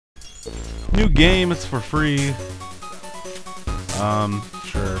New game, it's for free.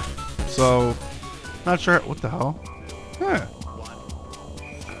 Sure. So, not sure. What the hell? Huh.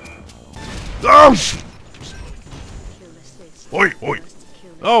 Oh! Oi, oi.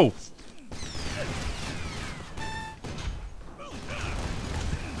 Oh!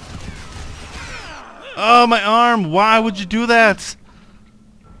 Oh, my arm! Why would you do that?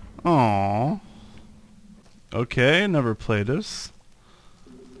 Aww. Okay, never played this.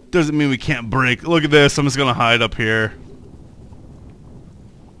 Doesn't mean we can't break. Look at this. I'm just gonna hide up here.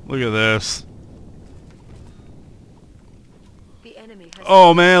 Look at this.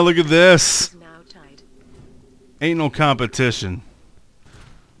 Oh man, look at this. Ain't no competition.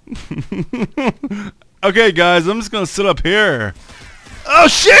 Okay, guys, I'm just gonna sit up here. Oh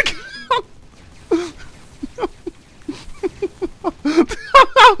shit!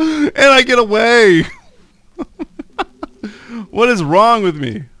 And I get away. What is wrong with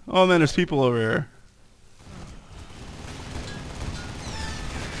me? Oh man, there's people over here.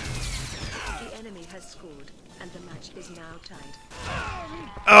 The enemy has scored, and the match is now tied.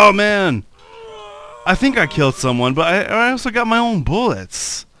 Oh man, I think I killed someone, but I also got my own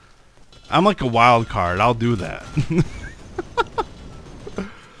bullets. I'm like a wild card. I'll do that.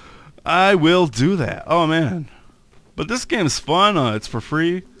 I will do that. Oh man, but this game's fun. It's for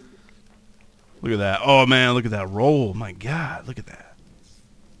free. Look at that. Oh man, look at that roll. My God, look at that.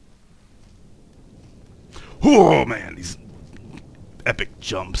 Oh man, these epic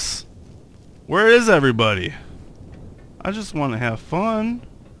jumps. Where is everybody? I just want to have fun.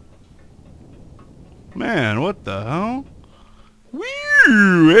 Man, what the hell?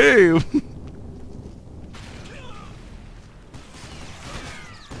 Woo! Hey.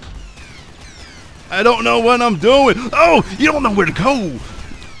 I don't know what I'm doing. Oh, you don't know where to go.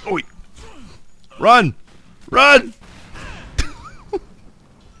 Oh, wait. Run! Run!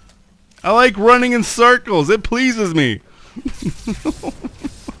 I like running in circles. It pleases me.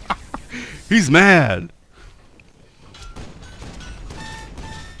 He's mad.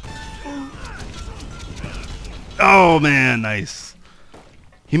 Oh man, nice.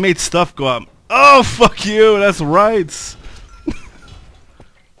 He made stuff go up. Oh, fuck you. That's right.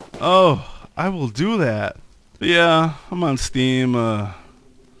 Oh, I will do that. Yeah, I'm on Steam.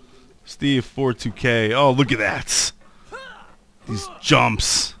 Steve 42K. Oh, look at that. These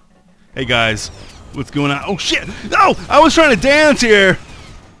jumps. Hey guys, what's going on? Oh shit! No! I was trying to dance here!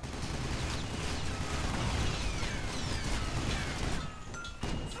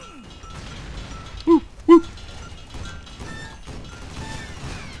 Woo, woo.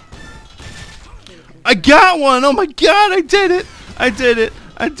 I got one! Oh my God, I did it! I did it!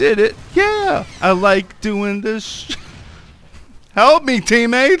 I did it! Yeah! I like doing this. Help me,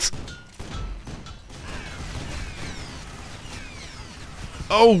 teammates!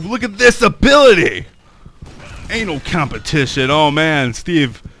 Oh, look at this ability! Ain't no competition. Oh man,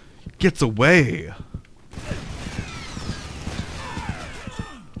 Steve gets away.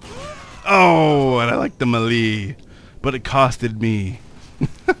 Oh, and I like the melee, but it costed me.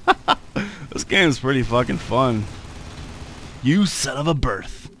 This game's pretty fucking fun. You son of a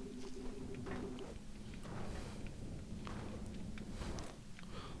birth.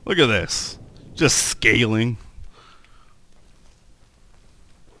 Look at this. Just scaling.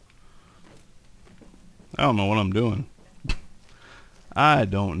 I don't know what I'm doing. I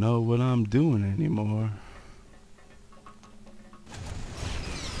don't know what I'm doing anymore.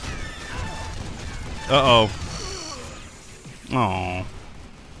 Uh-oh. Aww.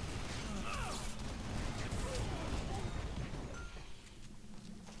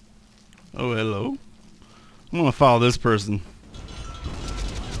 Oh, hello. I'm gonna follow this person.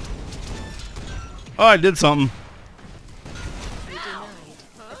 Oh, I did something.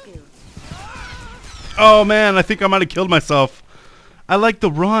 Oh man, I think I might have killed myself. I like the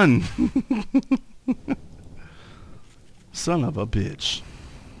run. Son of a bitch.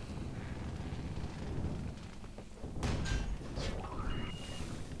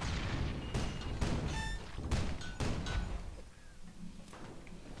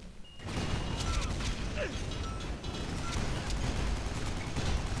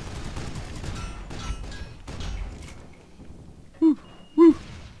 Woo, woo.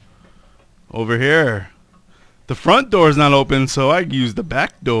 Over here. The front door's not open, so I use the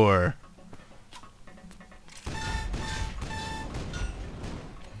back door.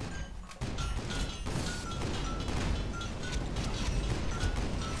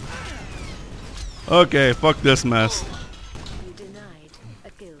 Okay, fuck this mess. You denied a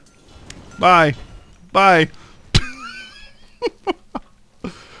kill. Bye. Bye.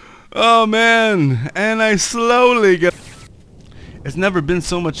 Oh man, and I slowly get... It's never been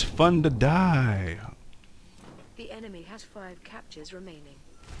so much fun to die. The enemy has 5 captures remaining.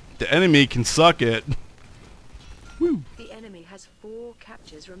 The enemy can suck it. Woo. The enemy has 4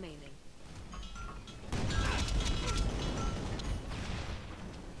 captures remaining.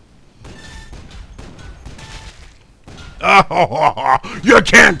 Oh, you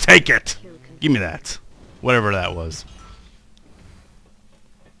can't take it! Give me that. Whatever that was.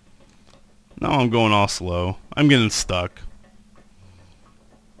 Now I'm going all slow. I'm getting stuck.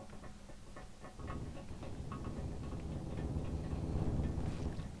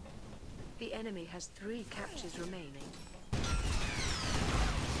 The enemy has 3 captures remaining.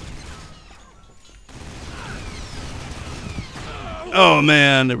 Oh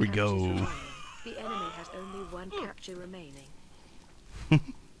man, there we go. The enemy has only 1 capture remaining.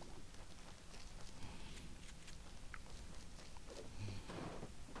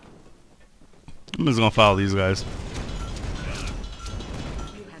 I'm just gonna follow these guys.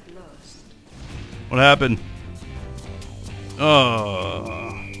 You have lost. What happened? Oh.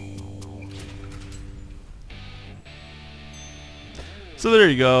 So there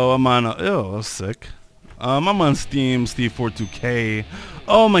you go. I'm on. Oh, that's sick. I'm on Steam, Steve42k.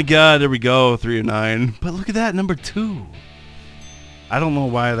 Oh my God, there we go, 3 of 9. But look at that, number 2. I don't know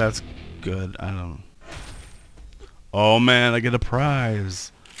why that's good. I don't. Oh man, I get a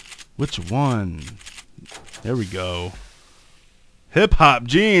prize. Which one? There we go. Hip hop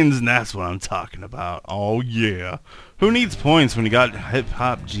jeans, and that's what I'm talking about. Oh yeah. Who needs points when you got hip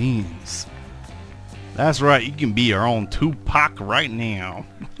hop jeans? That's right, you can be your own Tupac right now.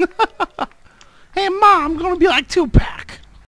 Hey mom, I'm gonna be like Tupac.